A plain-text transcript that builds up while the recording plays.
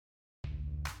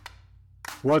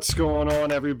What's going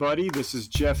on, everybody? This is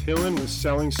Jeff Hillen with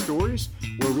Selling Stories,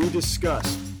 where we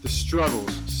discuss the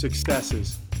struggles,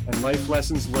 successes, and life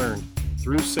lessons learned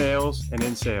through sales and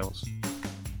in sales.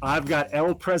 I've got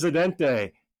El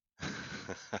Presidente.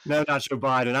 No, not Joe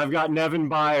Biden. I've got Nevin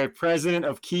Beyer, president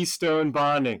of Keystone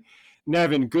Bonding.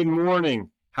 Nevin, good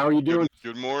morning. How are you doing?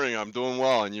 Good morning. I'm doing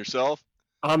well. And yourself?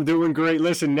 I'm doing great.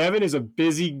 Listen, Nevin is a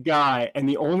busy guy, and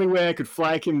the only way I could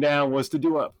flag him down was to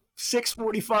do a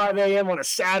 6:45 a.m. on a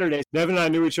Saturday. Nevin and I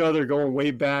knew each other going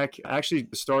way back. Actually,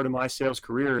 the start of my sales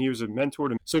career, and he was a mentor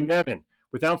to me. So, Nevin,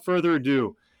 without further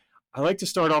ado, I like to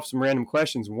start off some random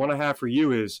questions. One I have for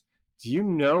you is, do you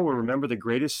know or remember the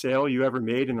greatest sale you ever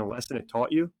made and the lesson it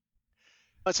taught you?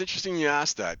 It's interesting you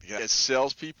asked that. As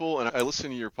salespeople, and I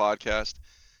listen to your podcast,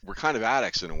 we're kind of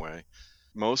addicts in a way.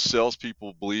 Most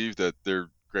salespeople believe that their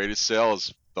greatest sale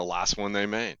is the last one they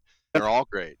made. They're all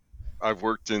great. I've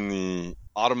worked in the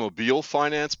automobile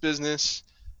finance business,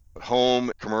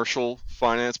 home commercial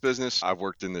finance business. I've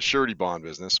worked in the surety bond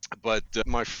business. But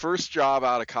my first job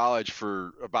out of college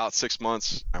for about 6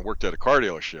 months, I worked at a car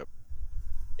dealership.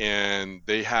 And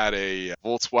they had a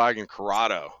Volkswagen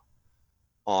Corrado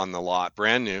on the lot,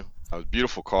 brand new. It was a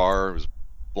beautiful car. It was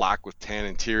black with tan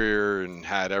interior and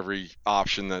had every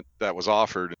option that was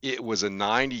offered. It was a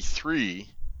 93,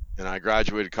 and I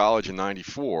graduated college in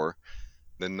 94.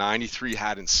 The 93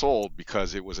 hadn't sold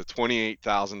because it was a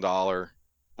 $28,000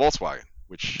 Volkswagen,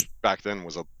 which back then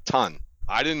was a ton.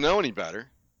 I didn't know any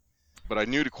better, but I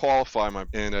knew to qualify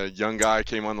and a young guy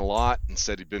came on the lot and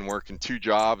said he'd been working 2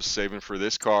 jobs saving for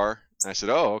this car. And I said,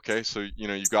 oh, okay, so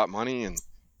you've got money. And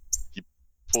he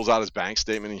pulls out his bank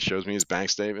statement. He shows me his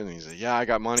bank statement. And he said, yeah, I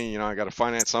got money. I got to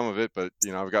finance some of it, but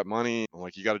I've got money. I'm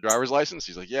like, you got a driver's license?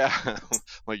 He's like, yeah. I'm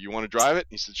like, you want to drive it?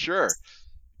 He said, sure.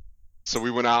 So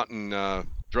we went out and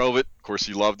drove it. Of course,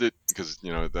 he loved it because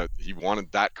that he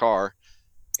wanted that car,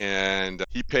 and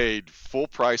he paid full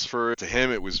price for it. To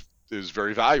him, it was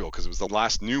very valuable because it was the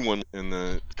last new one in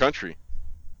the country.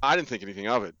 I didn't think anything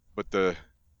of it, but the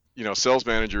sales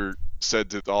manager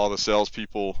said to all the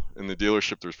salespeople in the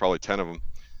dealership, there's probably 10 of them,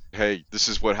 hey, this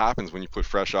is what happens when you put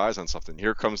fresh eyes on something.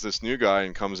 Here comes this new guy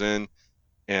and comes in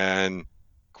and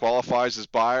qualifies as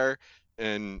buyer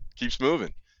and keeps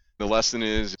moving. The lesson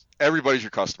is everybody's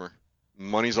your customer.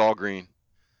 Money's all green.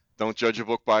 Don't judge a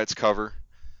book by its cover.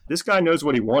 This guy knows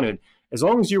what he wanted. As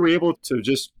long as you were able to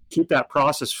just keep that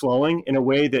process flowing in a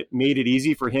way that made it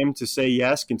easy for him to say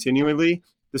yes continually,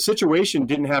 the situation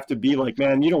didn't have to be like,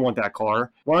 man, you don't want that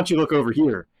car. Why don't you look over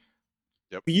here?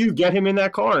 Yep. You get him in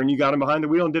that car and you got him behind the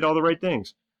wheel and did all the right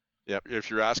things. Yep. If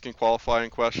you're asking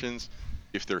qualifying questions,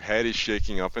 if their head is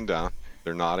shaking up and down,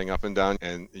 they're nodding up and down,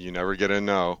 and you never get a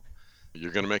no,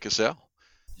 you're going to make a sale.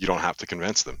 You don't have to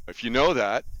convince them. If you know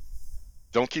that,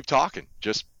 don't keep talking.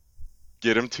 Just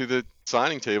get them to the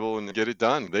signing table and get it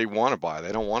done. They want to buy.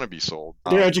 They don't want to be sold.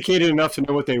 They're educated enough to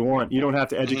know what they want. You don't have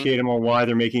to educate them on why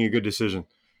they're making a good decision.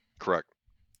 Correct.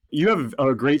 You have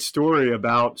a great story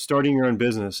about starting your own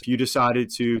business. You decided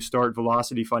to start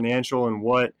Velocity Financial, and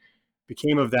what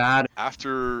became of that?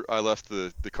 After I left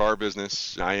the car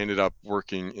business, I ended up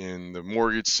working in the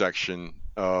mortgage section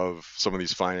of some of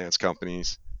these finance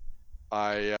companies.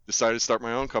 I decided to start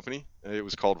my own company. It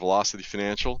was called Velocity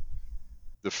Financial.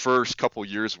 The first couple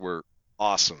years were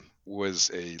awesome. It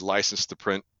was a license to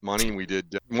print money. We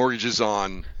did mortgages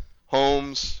on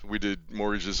homes. We did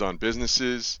mortgages on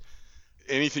businesses.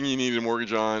 Anything you needed a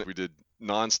mortgage on. We did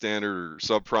non-standard or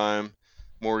subprime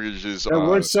mortgages. That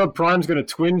word subprime is going to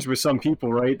twinge with some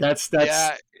people, right? That's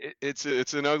yeah.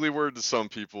 It's an ugly word to some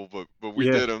people, but we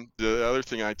did them. The other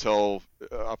thing I tell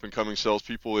up and coming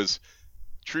salespeople is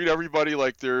treat everybody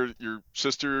like they're your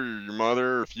sister or your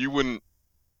mother. If you wouldn't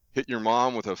hit your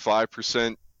mom with a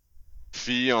 5%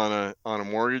 fee on a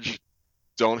mortgage,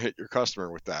 don't hit your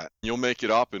customer with that. You'll make it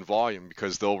up in volume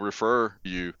because they'll refer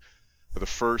you. The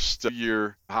first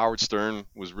year, Howard Stern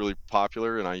was really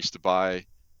popular, and I used to buy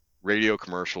radio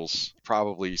commercials.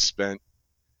 Probably spent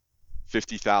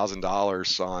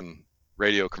 $50,000 on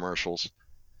radio commercials.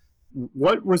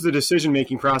 What was the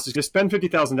decision-making process to spend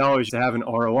 $50,000 to have an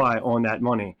ROI on that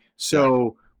money?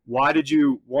 So why did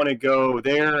you want to go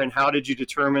there, and how did you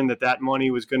determine that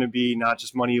money was going to be not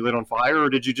just money you lit on fire, or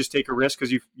did you just take a risk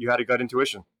because you had a gut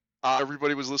intuition?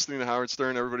 Everybody was listening to Howard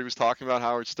Stern. Everybody was talking about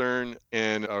Howard Stern,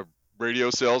 and a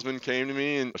radio salesman came to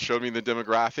me and showed me the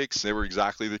demographics. They were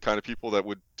exactly the kind of people that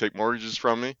would take mortgages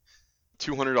from me.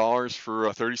 $200 for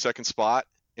a 30-second spot,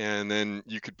 and then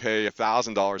you could pay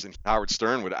 $1,000, and Howard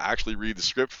Stern would actually read the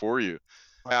script for you.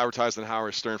 I advertised on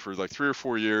Howard Stern for like 3 or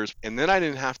 4 years, and then I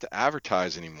didn't have to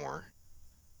advertise anymore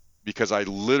because I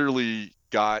literally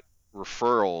got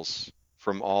referrals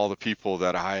from all the people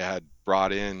that I had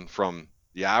brought in from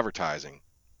the advertising.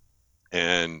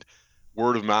 And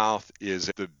word of mouth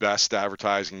is the best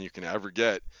advertising you can ever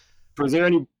get. Was there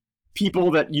any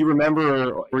people that you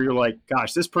remember where you're like,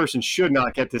 gosh, this person should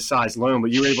not get this size loan,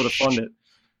 but you were able to fund it?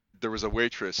 There was a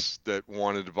waitress that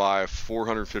wanted to buy a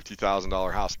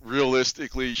 $450,000 house.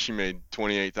 Realistically, she made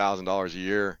 $28,000 a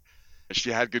year. She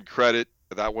had good credit.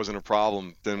 That wasn't a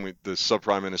problem. Then the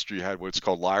subprime industry had what's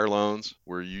called liar loans,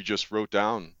 where you just wrote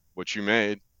down what you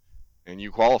made and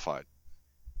you qualified.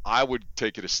 I would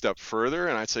take it a step further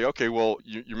and I'd say, okay, well,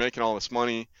 you're making all this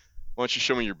money. Why don't you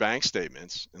show me your bank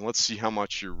statements and let's see how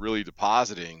much you're really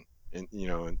depositing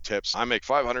in tips. I make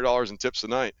 $500 in tips a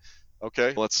night.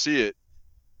 Okay, let's see it.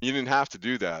 You didn't have to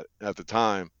do that at the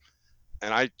time.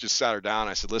 And I just sat her down.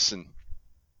 I said, listen,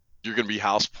 you're going to be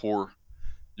house poor.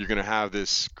 You're going to have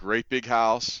this great big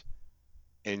house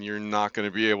and you're not going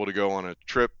to be able to go on a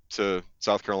trip to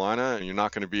South Carolina and you're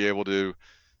not going to be able to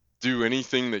do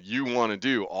anything that you want to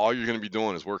do. All you're going to be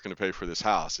doing is working to pay for this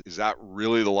house. Is that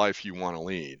really the life you want to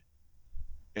lead?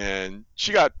 And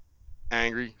she got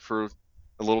angry for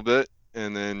a little bit.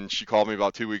 And then she called me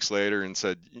about 2 weeks later and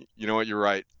said, you know what, you're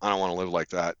right. I don't want to live like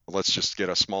that. Let's just get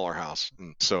a smaller house.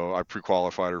 And so I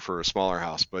pre-qualified her for a smaller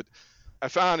house. But I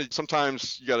found it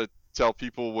sometimes you got to tell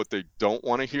people what they don't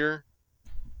want to hear.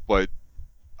 But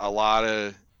a lot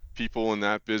of people in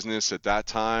that business at that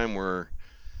time were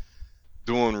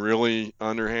doing really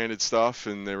underhanded stuff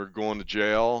and they were going to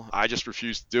jail. I just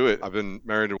refused to do it. I've been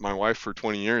married to my wife for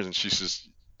 20 years and she says,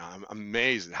 I'm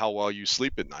amazed at how well you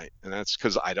sleep at night. And that's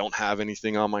because I don't have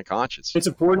anything on my conscience. It's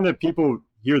important that people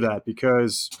hear that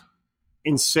because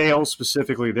in sales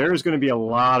specifically, there's going to be a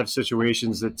lot of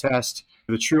situations that test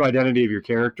the true identity of your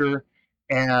character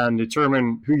and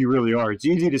determine who you really are. It's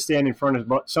easy to stand in front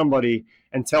of somebody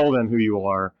and tell them who you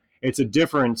are. It's a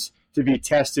difference to be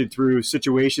tested through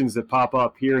situations that pop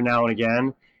up here now and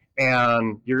again.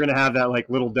 And you're going to have that like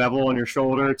little devil on your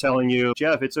shoulder telling you,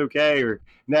 Jeff, it's okay. Or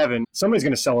Nevin, somebody's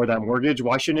going to sell her that mortgage.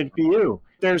 Why shouldn't it be you?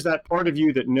 There's that part of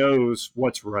you that knows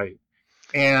what's right.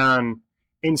 And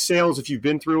in sales, if you've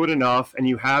been through it enough and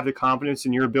you have the confidence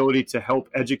in your ability to help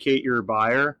educate your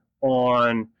buyer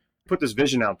on, put this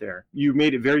vision out there. You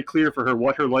made it very clear for her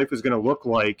what her life was going to look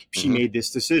like. She made this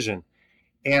decision.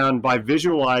 And by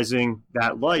visualizing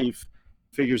that life,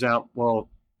 figures out, well,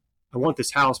 I want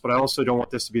this house, but I also don't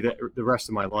want this to be the rest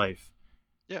of my life.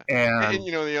 Yeah. And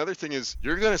the other thing is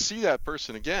you're going to see that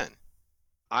person again.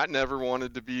 I never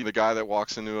wanted to be the guy that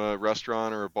walks into a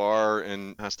restaurant or a bar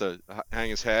and has to hang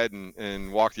his head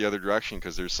and walk the other direction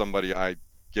because there's somebody I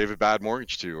gave a bad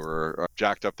mortgage to or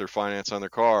jacked up their finance on their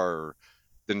car or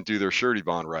didn't do their surety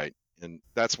bond right. And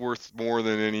that's worth more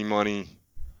than any money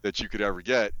that you could ever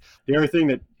get. The other thing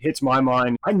that hits my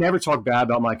mind, I never talk bad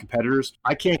about my competitors.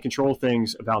 I can't control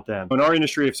things about them. In our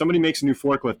industry, if somebody makes a new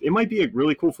forklift, it might be a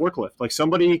really cool forklift. Like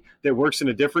somebody that works in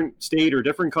a different state or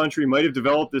different country might have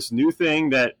developed this new thing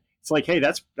that it's like, hey,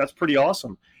 that's pretty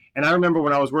awesome. And I remember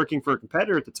when I was working for a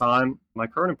competitor at the time, my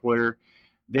current employer,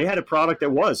 they had a product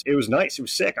it was nice. It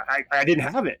was sick. I didn't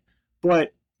have it.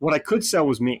 But what I could sell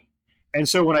was me. And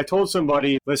so when I told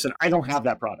somebody, listen, I don't have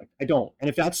that product. I don't. And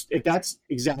if that's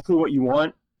exactly what you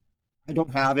want, I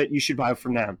don't have it. You should buy it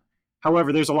from them.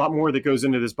 However, there's a lot more that goes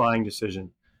into this buying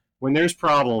decision. When there's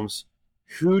problems,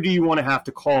 who do you want to have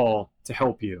to call to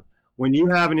help you? When you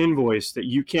have an invoice that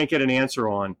you can't get an answer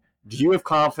on, do you have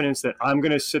confidence that I'm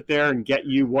going to sit there and get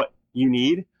you what you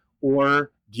need?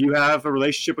 Or do you have a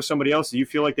relationship with somebody else that you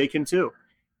feel like they can too?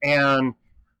 And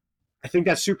I think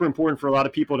that's super important for a lot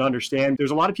of people to understand.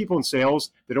 There's a lot of people in sales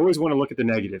that always want to look at the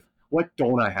negative. What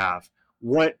don't I have?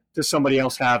 What does somebody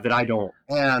else have that I don't?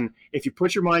 And if you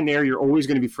put your mind there, you're always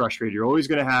going to be frustrated. You're always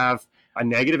going to have a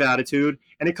negative attitude,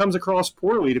 and it comes across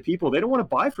poorly to people. They don't want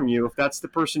to buy from you if that's the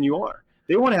person you are.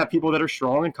 They want to have people that are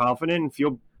strong and confident and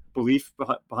feel belief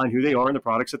behind who they are and the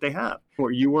products that they have.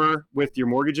 Or you were with your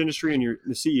mortgage industry and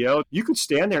the CEO, you could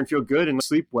stand there and feel good and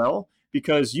sleep well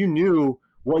because you knew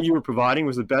what you were providing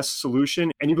was the best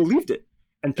solution and you believed it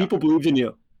and people believed in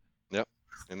you. Yep.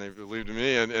 And they believed in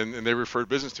me and they referred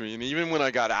business to me. And even when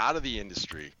I got out of the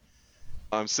industry,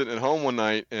 I'm sitting at home one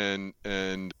night and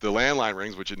the landline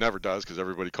rings, which it never does because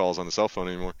everybody calls on the cell phone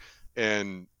anymore.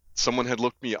 And someone had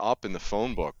looked me up in the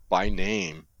phone book by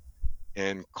name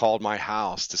and called my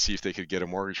house to see if they could get a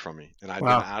mortgage from me. And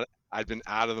I'd been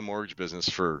out of the mortgage business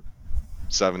for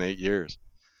 7-8 years.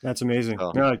 That's amazing.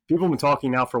 People have been talking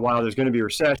now for a while. There's going to be a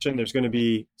recession. There's going to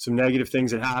be some negative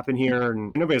things that happen here,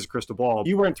 and nobody has a crystal ball.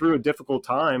 You went through a difficult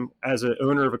time as an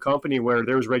owner of a company where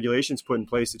there was regulations put in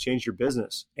place to change your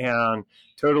business and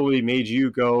totally made you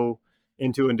go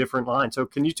into a different line. So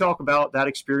can you talk about that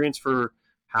experience for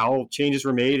how changes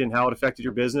were made and how it affected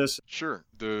your business? Sure.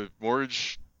 The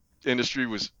mortgage industry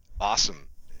was awesome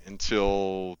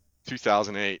until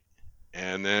 2008.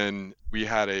 And then we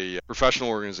had a professional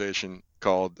organization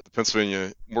called the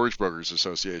Pennsylvania Mortgage Brokers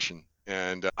Association.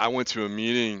 And I went to a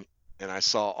meeting and I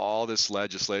saw all this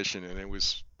legislation, and it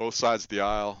was both sides of the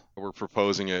aisle were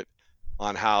proposing it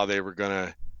on how they were going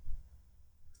to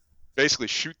basically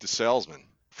shoot the salesman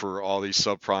for all these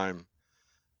subprime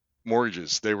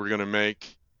mortgages. They were going to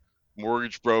make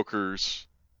mortgage brokers,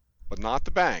 but not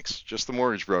the banks, just the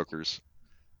mortgage brokers,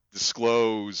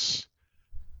 disclose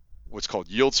what's called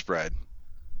yield spread.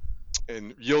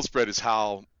 And yield spread is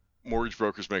how mortgage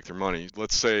brokers make their money.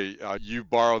 Let's say you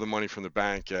borrow the money from the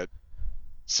bank at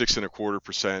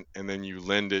 6.25%, and then you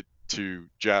lend it to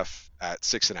Jeff at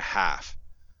 6.5%.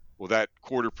 Well, that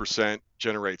 0.25%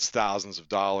 generates thousands of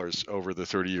dollars over the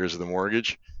 30 years of the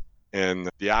mortgage, and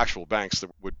the actual banks that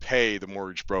would pay the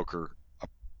mortgage broker a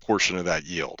portion of that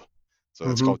yield. So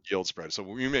that's called yield spread. So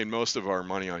we made most of our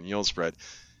money on yield spread.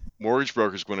 Mortgage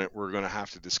brokers were going to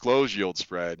have to disclose yield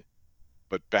spread,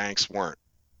 but banks weren't.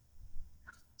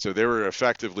 So they were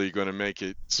effectively going to make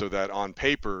it so that on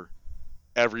paper,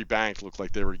 every bank looked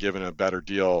like they were given a better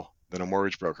deal than a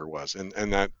mortgage broker was.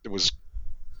 And that was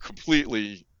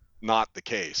completely not the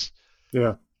case.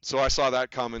 Yeah. So I saw that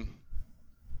coming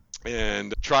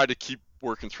and tried to keep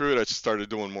working through it. I started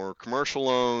doing more commercial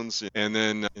loans. And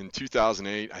then in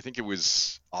 2008, I think it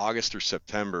was August or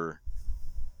September,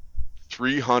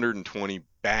 320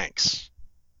 banks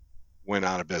went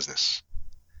out of business.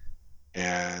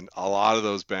 And a lot of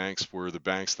those banks were the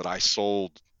banks that I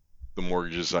sold the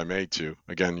mortgages I made to,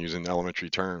 again, using elementary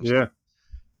terms. Yeah.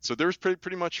 So there's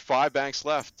pretty much 5 banks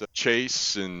left.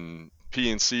 Chase and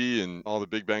PNC and all the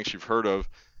big banks you've heard of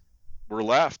were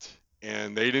left,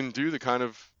 and they didn't do the kind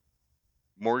of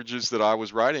mortgages that I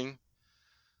was writing.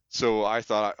 So I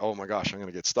thought, oh my gosh, I'm going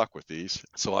to get stuck with these.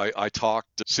 So I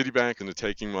talked Citibank into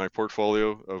taking my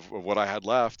portfolio of what I had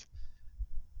left.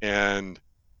 And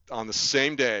on the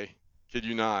same day, kid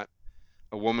you not,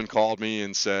 a woman called me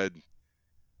and said,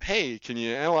 hey, can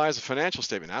you analyze a financial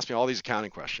statement? Ask me all these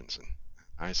accounting questions. And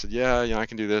I said, yeah, I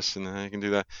can do this and I can do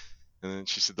that. And then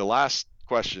she said, the last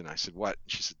question. I said, what?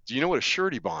 She said, do you know what a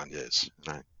surety bond is?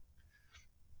 And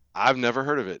I've never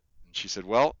heard of it. And she said,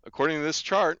 well, according to this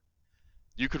chart,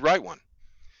 you could write one.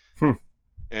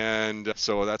 And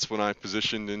so that's when I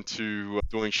positioned into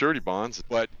doing surety bonds.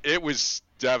 But it was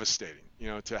devastating,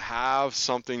 to have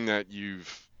something that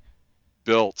you've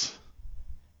built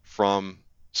from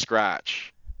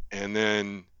scratch, and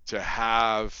then to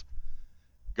have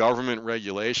government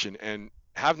regulation and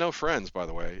have no friends, by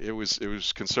the way. It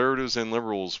was conservatives and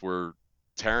liberals were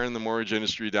tearing the mortgage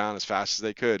industry down as fast as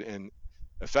they could, and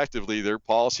effectively their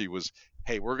policy was,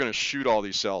 hey, we're going to shoot all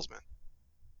these salesmen.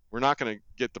 We're not going to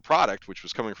get the product, which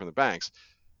was coming from the banks.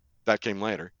 That came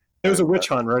later. It was a witch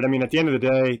hunt, right? I mean, at the end of the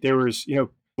day, there was, a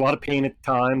lot of pain at the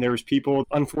time. There was people,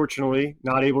 unfortunately,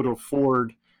 not able to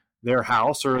afford their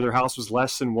house, or their house was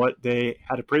less than what they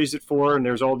had appraised it for. And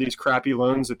there's all these crappy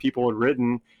loans that people had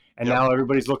written. And now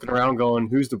everybody's looking around going,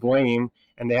 who's to blame?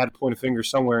 And they had to point a finger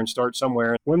somewhere and start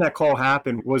somewhere. When that call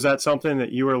happened, was that something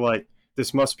that you were like,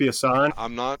 this must be a sign?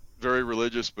 I'm not very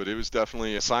religious, but it was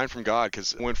definitely a sign from God,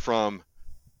 because it went from,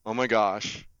 oh my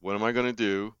gosh, what am I going to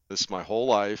do? This is my whole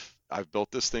life. I've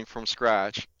built this thing from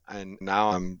scratch, and now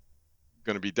I'm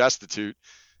going to be destitute,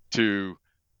 to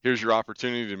here's your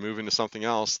opportunity to move into something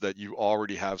else that you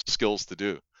already have skills to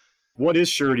do. What is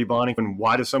surety bonding, and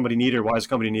why does somebody need it, or why does a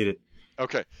company need it?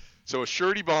 Okay, so a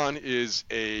surety bond is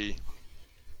a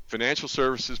financial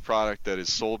services product that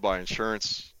is sold by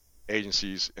insurance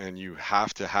agencies, and you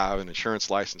have to have an insurance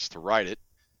license to write it,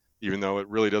 even though it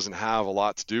really doesn't have a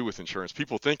lot to do with insurance.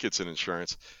 People think it's an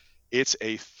insurance. It's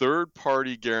a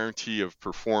third-party guarantee of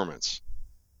performance.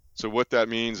 So what that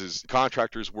means is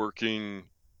contractors working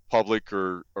public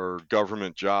or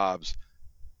government jobs.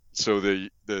 So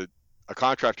a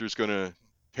contractor is going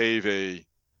to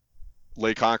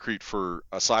lay concrete for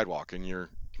a sidewalk in your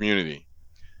community.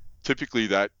 Typically,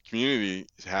 that community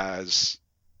has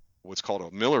what's called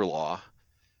a Miller Law.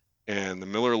 And the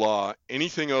Miller Law,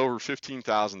 anything over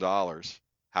 $15,000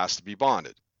 has to be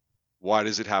bonded. Why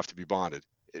does it have to be bonded?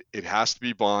 It has to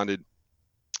be bonded.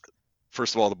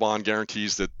 First of all, the bond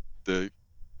guarantees that the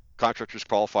contractor is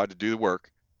qualified to do the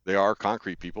work. They are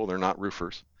concrete people. They're not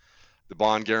roofers. The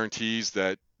bond guarantees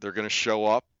that they're going to show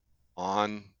up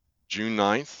on June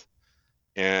 9th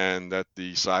and that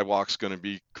the sidewalk's going to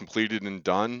be completed and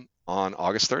done on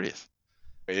August 30th.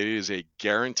 It is a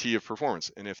guarantee of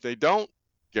performance. And if they don't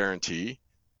guarantee,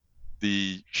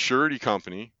 the surety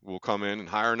company will come in and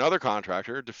hire another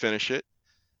contractor to finish it.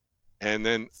 And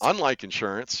then, unlike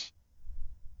insurance,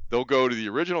 they'll go to the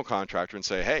original contractor and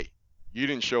say, hey, you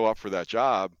didn't show up for that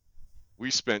job. We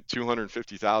spent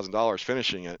 $250,000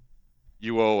 finishing it.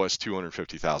 You owe us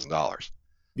 $250,000.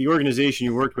 The organization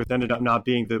you worked with ended up not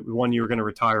being the one you were going to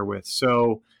retire with.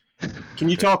 So can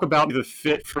you talk about the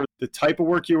fit for the type of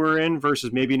work you were in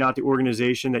versus maybe not the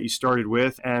organization that you started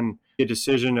with, and the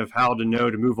decision of how to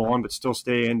know to move on but still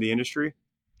stay in the industry?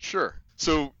 Sure.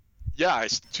 So, yeah,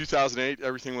 2008,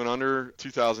 everything went under.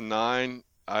 2009,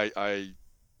 I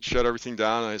shut everything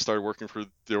down and I started working for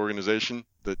the organization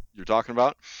that you're talking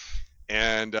about.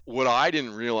 And what I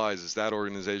didn't realize is that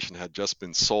organization had just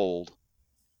been sold,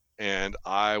 and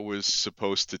I was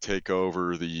supposed to take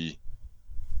over the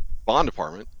bond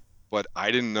department, but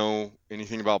I didn't know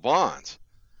anything about bonds.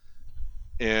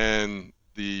 And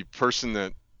the person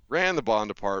that ran the bond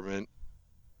department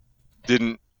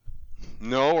didn't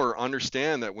know or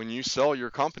understand that when you sell your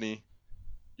company,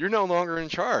 you're no longer in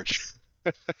charge.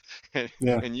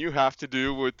 And you have to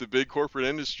do what the big corporate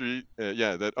industry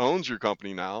that owns your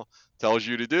company now tells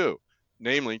you to do,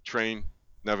 namely train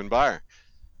Nevin Beyer.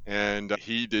 And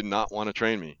he did not want to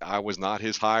train me. I was not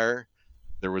his hire.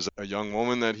 There was a young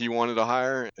woman that he wanted to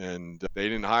hire, and they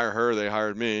didn't hire her, they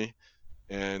hired me.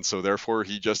 And so therefore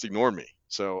he just ignored me.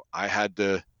 So I had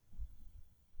to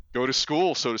go to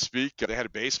school, so to speak. They had a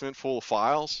basement full of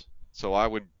files. So I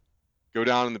would go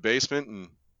down in the basement and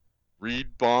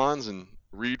read bonds and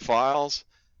read files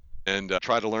and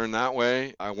try to learn that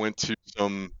way. I went to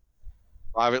some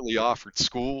privately offered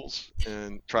schools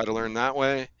and tried to learn that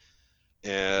way,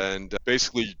 and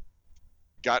basically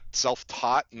got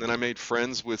self-taught. And then I made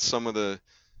friends with some of the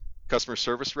customer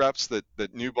service reps that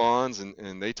knew bonds,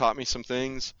 and they taught me some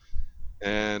things.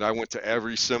 And I went to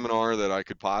every seminar that I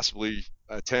could possibly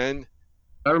attend.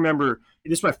 I remember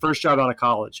this is my first job out of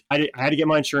college. I had to get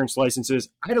my insurance licenses.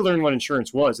 I had to learn what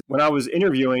insurance was. When I was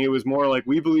interviewing, it was more like,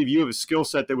 we believe you have a skill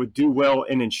set that would do well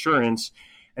in insurance,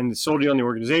 and sold you on the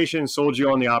organization, sold you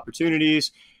on the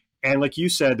opportunities. And like you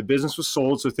said, the business was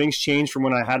sold. So things changed from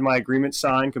when I had my agreement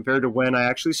signed compared to when I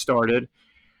actually started.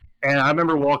 And I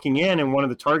remember walking in, and one of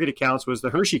the target accounts was the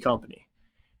Hershey company.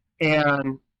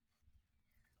 And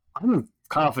I'm a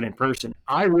confident person.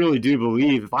 I really do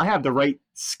believe if I have the right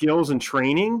skills and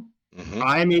training,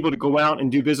 I'm able to go out and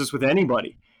do business with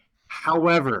anybody.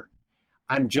 However,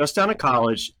 I'm just out of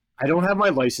college. I don't have my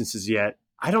licenses yet.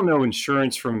 I don't know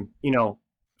insurance from,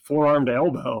 forearm to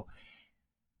elbow.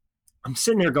 I'm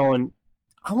sitting there going,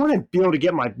 I want to be able to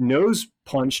get my nose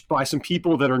punched by some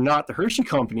people that are not the Hershey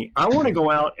company. I want to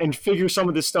go out and figure some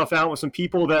of this stuff out with some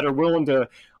people that are willing to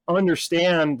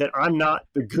understand that I'm not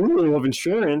the guru of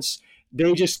insurance.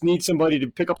 They just need somebody to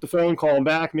pick up the phone, call them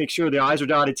back, make sure the I's are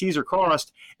dotted, T's are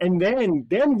crossed, and then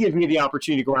give me the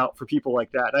opportunity to go out for people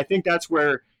like that. I think that's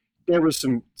where there was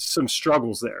some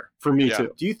struggles there for me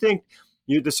too. Do you think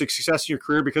you had the success of your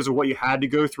career because of what you had to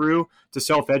go through to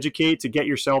self-educate, to get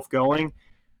yourself going,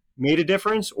 made a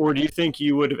difference? Or do you think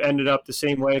you would have ended up the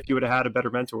same way if you would have had a better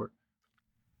mentor?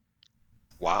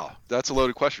 Wow, that's a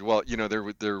loaded question. Well,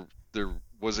 there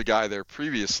was a guy there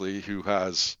previously who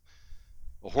has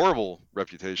a horrible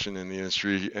reputation in the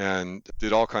industry and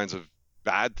did all kinds of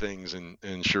bad things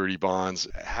in surety bonds.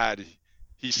 Had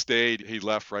he stayed, he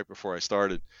left right before I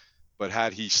started, but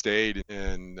had he stayed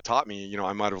and taught me,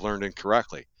 I might have learned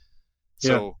incorrectly.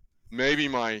 So maybe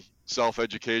my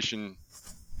self-education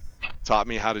taught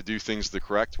me how to do things the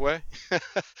correct way.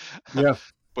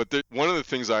 But one of the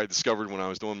things I discovered when I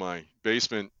was doing my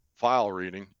basement file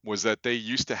reading was that they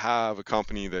used to have a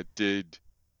company that did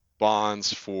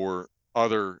bonds for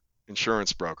other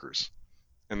insurance brokers,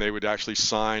 and they would actually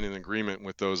sign an agreement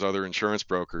with those other insurance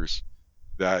brokers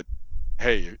that,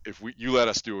 hey, if you let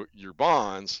us do your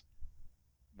bonds,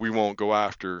 we won't go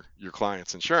after your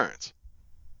client's insurance.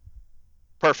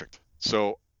 Perfect.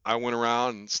 So I went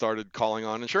around and started calling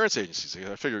on insurance agencies.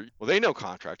 I figured, well, they know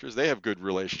contractors. They have good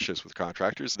relationships with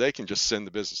contractors. They can just send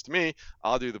the business to me.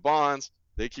 I'll do the bonds.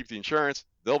 They keep the insurance.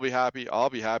 They'll be happy. I'll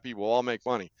be happy. We'll all make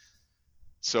money.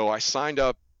 So I signed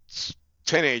up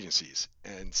 10 agencies,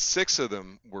 and 6 of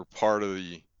them were part of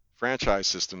the franchise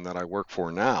system that I work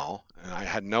for now, and I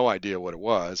had no idea what it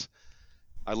was.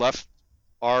 I left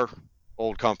our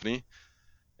old company,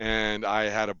 and I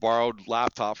had a borrowed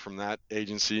laptop from that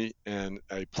agency and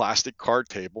a plastic card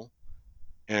table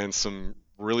and some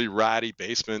really ratty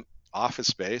basement office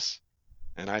space,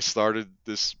 and I started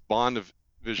this bond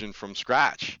division from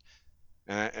scratch.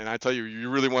 And I tell you, you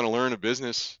really want to learn a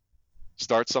business,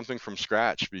 start something from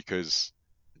scratch, because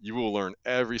you will learn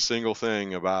every single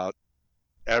thing about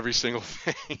every single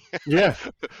thing, Yeah.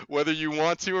 whether you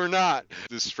want to or not.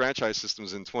 This franchise system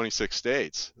is in 26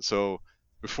 states. So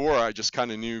before I just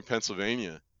kind of knew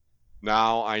Pennsylvania.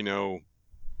 Now I know,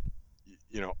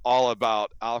 all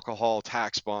about alcohol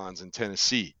tax bonds in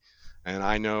Tennessee. And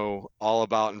I know all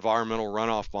about environmental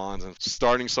runoff bonds. And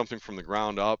starting something from the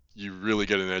ground up, you really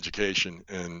get an education.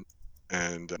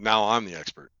 And now I'm the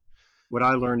expert. What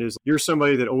I learned is you're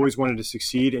somebody that always wanted to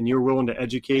succeed, and you're willing to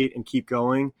educate and keep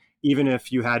going, even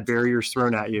if you had barriers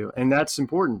thrown at you. And that's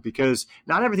important because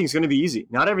not everything's going to be easy.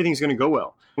 Not everything's going to go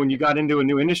well. When you got into a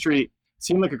new industry, it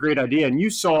seemed like a great idea. And you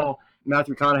saw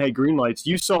Matthew McConaughey green lights.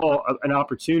 You saw an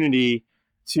opportunity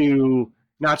to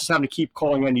not just having to keep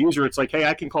calling end user. It's like, hey,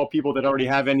 I can call people that already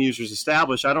have end users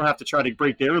established. I don't have to try to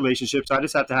break their relationships. I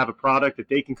just have to have a product that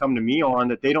they can come to me on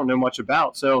that they don't know much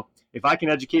about. So if I can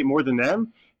educate more than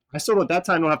them, I still at that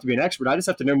time don't have to be an expert. I just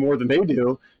have to know more than they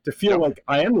do to feel like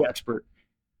I am the expert.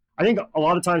 I think a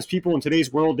lot of times people in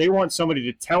today's world, they want somebody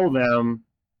to tell them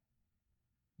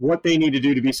what they need to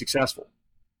do to be successful.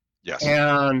 Yes.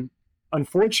 And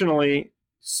unfortunately,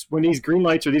 when these green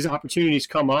lights or these opportunities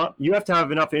come up, you have to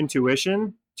have enough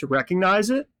intuition to recognize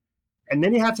it. And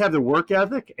then you have to have the work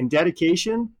ethic and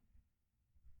dedication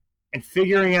and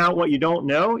figuring out what you don't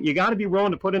know. You got to be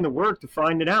willing to put in the work to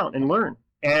find it out and learn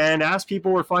and ask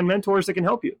people or find mentors that can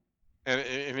help you. And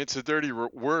it's a dirty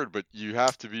word, but you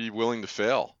have to be willing to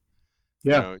fail.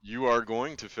 Yeah. You are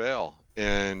going to fail.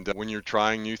 And when you're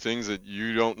trying new things that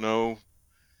you don't know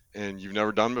and you've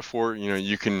never done before,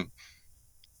 you can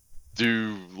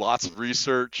do lots of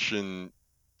research and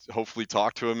hopefully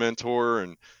talk to a mentor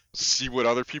and see what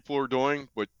other people are doing,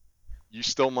 but you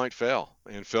still might fail.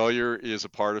 And failure is a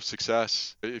part of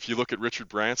success. If you look at Richard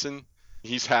Branson,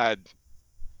 he's had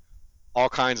all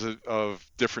kinds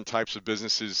of different types of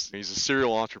businesses. He's a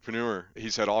serial entrepreneur.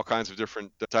 He's had all kinds of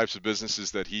different types of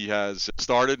businesses that he has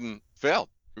started and failed.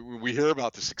 We hear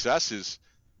about the successes,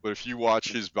 but if you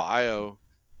watch his bio,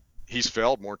 he's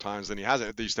failed more times than he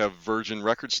hasn't. They used to have Virgin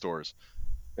record stores,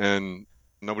 and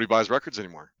nobody buys records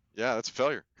anymore. Yeah, that's a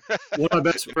failure. One of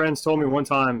my best friends told me one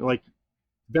time, like,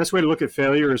 the best way to look at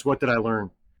failure is what did I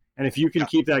learn? And if you can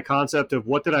keep that concept of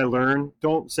what did I learn,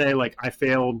 don't say like I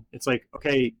failed. It's like,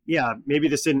 okay, yeah, maybe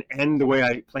this didn't end the way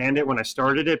I planned it when I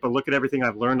started it, but look at everything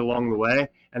I've learned along the way.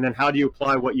 And then how do you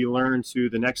apply what you learn to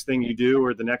the next thing you do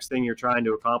or the next thing you're trying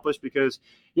to accomplish? Because,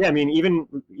 yeah, I mean, even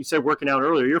you said working out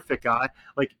earlier, you're a fit guy.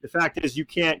 Like the fact is you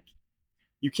can't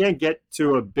get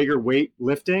to a bigger weight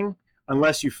lifting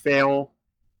unless you fail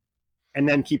and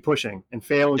then keep pushing and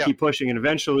fail and keep pushing. And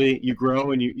eventually you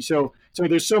grow and so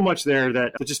there's so much there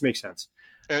that it just makes sense.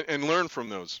 And learn from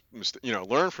those,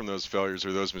 learn from those failures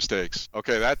or those mistakes.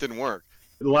 Okay, that didn't work.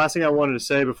 The last thing I wanted to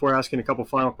say before asking a couple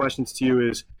final questions to you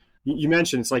is you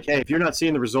mentioned it's like, hey, if you're not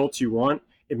seeing the results you want,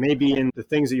 it may be in the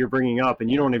things that you're bringing up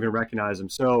and you don't even recognize them.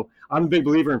 So I'm a big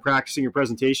believer in practicing your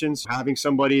presentations, having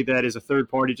somebody that is a third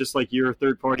party, just like you're a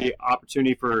third party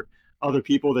opportunity for other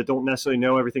people that don't necessarily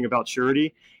know everything about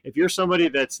surety. If you're somebody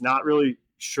that's not really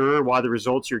sure why the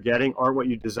results you're getting aren't what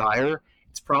you desire,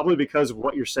 it's probably because of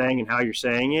what you're saying and how you're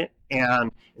saying it.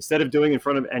 And instead of doing it in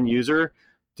front of end user,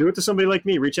 do it to somebody like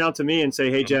me. Reach out to me and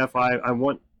say, hey, Jeff, I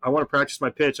want to practice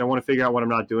my pitch. I want to figure out what I'm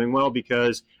not doing well,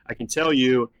 because I can tell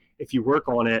you if you work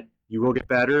on it, you will get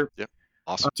better. Yep.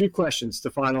 Awesome. 2 questions to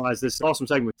finalize this awesome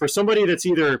segment. For somebody that's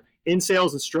either in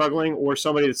sales and struggling or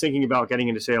somebody that's thinking about getting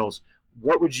into sales,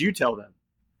 what would you tell them?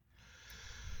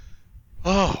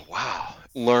 Oh, wow.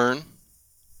 Learn.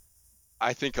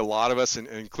 I think a lot of us,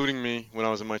 including me when I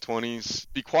was in my 20s,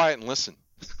 be quiet and listen.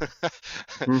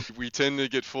 We tend to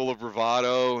get full of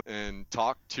bravado and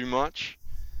talk too much.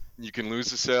 You can lose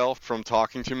the sale from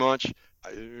talking too much.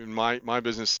 In my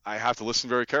business, I have to listen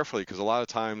very carefully because a lot of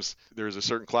times there's a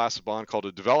certain class of bond called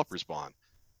a developer's bond.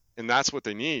 And that's what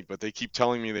they need, but they keep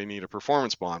telling me they need a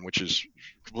performance bond, which is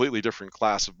a completely different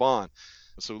class of bond.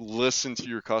 So listen to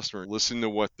your customer, listen to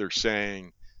what they're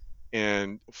saying,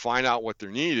 and find out what their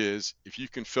need is. If you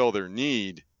can fill their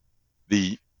need,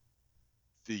 the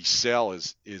sale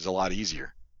is a lot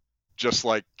easier. Just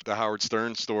like the Howard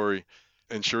Stern story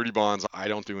and surety bonds, I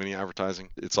don't do any advertising.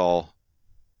 It's all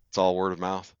word of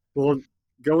mouth. Well,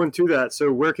 going to that,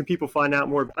 so where can people find out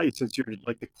more about you since you're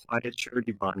like the quiet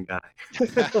surety bond guy?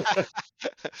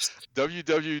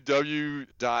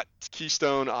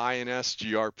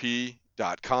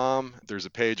 www.keystoneinsgrp.com. There's a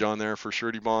page on there for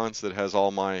surety bonds that has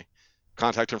all my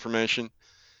contact information.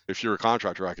 If you're a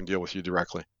contractor, I can deal with you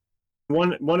directly.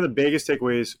 One of the biggest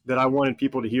takeaways that I wanted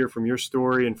people to hear from your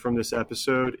story and from this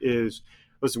episode is,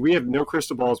 listen, we have no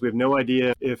crystal balls. We have no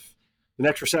idea if the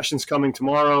next recession's coming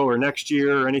tomorrow or next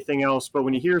year or anything else. But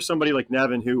when you hear somebody like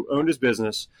Nevin, who owned his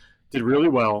business, did really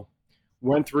well,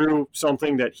 went through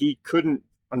something that he couldn't,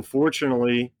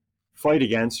 unfortunately, fight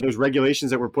against, those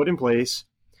regulations that were put in place.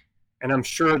 And I'm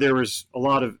sure there was a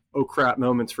lot of oh crap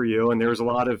moments for you. And there was a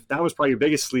lot of, that was probably your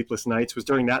biggest sleepless nights was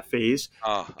during that phase.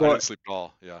 I didn't sleep at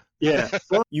all. Yeah. Yeah.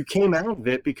 But you came out of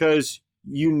it because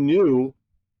you knew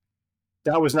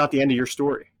that was not the end of your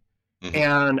story. Mm-hmm.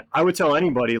 And I would tell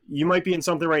anybody, you might be in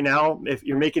something right now. If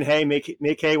you're making hay,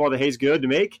 make hay while the hay's good to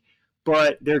make.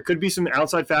 But there could be some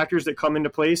outside factors that come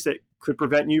into place that could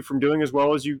prevent you from doing as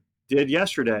well as you did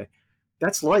yesterday.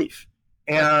 That's life.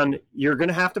 And you're going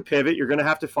to have to pivot. You're going to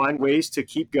have to find ways to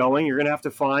keep going. You're going to have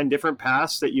to find different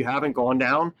paths that you haven't gone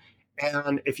down.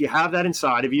 And if you have that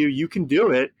inside of you, you can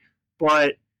do it.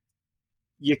 But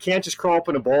you can't just crawl up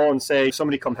in a ball and say,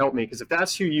 somebody come help me. Because if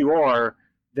that's who you are,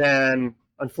 then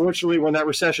unfortunately, when that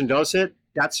recession does hit,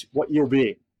 that's what you'll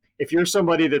be. If you're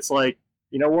somebody that's like,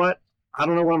 you know what, I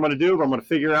don't know what I'm going to do, but I'm going to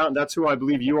figure it out. And that's who I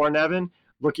believe you are, Nevin.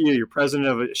 Look at you. You're president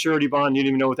of a surety bond. You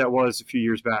didn't even know what that was a few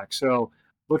years back. So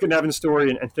look at Nevin's story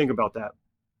and think about that.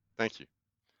 Thank you.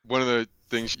 One of the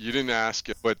things you didn't ask,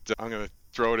 but I'm going to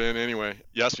throw it in anyway.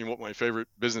 You asked me what my favorite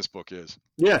business book is.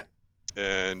 Yeah.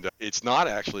 And it's not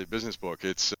actually a business book.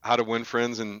 It's How to Win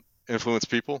Friends and Influence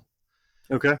People.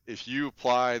 Okay. If you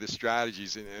apply the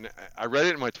strategies, and I read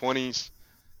it in my 20s,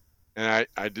 and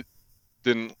I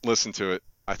didn't listen to it.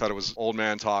 I thought it was old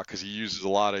man talk because he uses a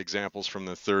lot of examples from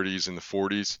the 30s and the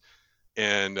 40s.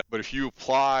 But if you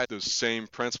apply those same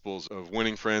principles of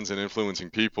winning friends and influencing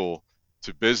people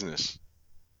to business,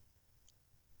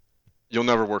 you'll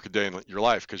never work a day in your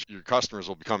life because your customers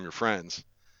will become your friends.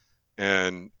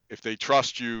 And if they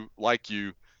trust you, like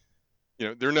you,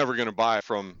 they're never going to buy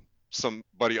from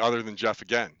somebody other than Jeff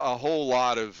again. A whole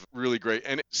lot of really great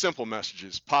and simple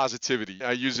messages, positivity.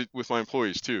 I use it with my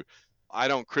employees too. I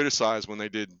don't criticize when they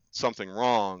did something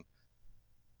wrong.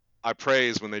 I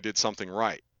praise when they did something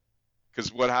right.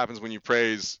 Because what happens when you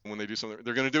praise when they do something,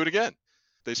 they're going to do it again.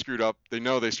 They screwed up. They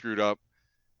know they screwed up.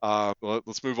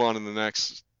 Let's move on to the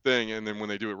next thing. And then when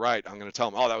they do it right, I'm going to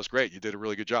tell them, oh, that was great. You did a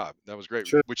really good job. That was great.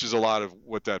 Sure. Which is a lot of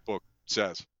what that book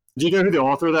says. Do you know who the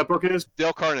author of that book is?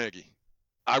 Dale Carnegie.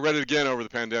 I read it again over the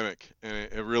pandemic, and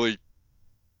it really,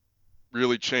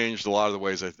 really changed a lot of the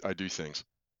ways I do things.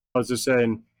 I was just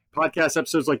saying, podcast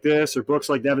episodes like this or books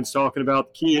like Nevin's talking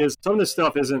about, the key is some of this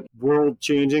stuff isn't world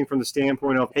changing from the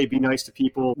standpoint of, hey, be nice to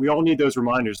people. We all need those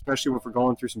reminders, especially if we're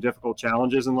going through some difficult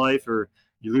challenges in life or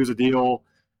you lose a deal,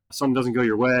 something doesn't go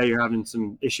your way, you're having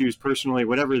some issues personally,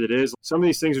 whatever it is. Some of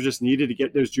these things are just needed to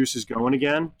get those juices going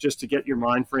again, just to get your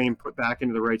mind frame put back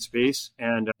into the right space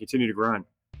and continue to grind.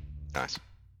 Nice.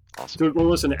 Awesome. So, well,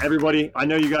 listen, everybody, I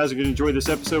know you guys are going to enjoy this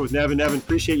episode with Nevin. Nevin,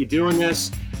 appreciate you doing this.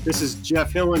 This is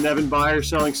Jeff Hill and Nevin Beyer,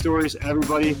 Selling Stories.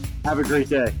 Everybody, have a great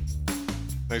day.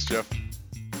 Thanks, Jeff.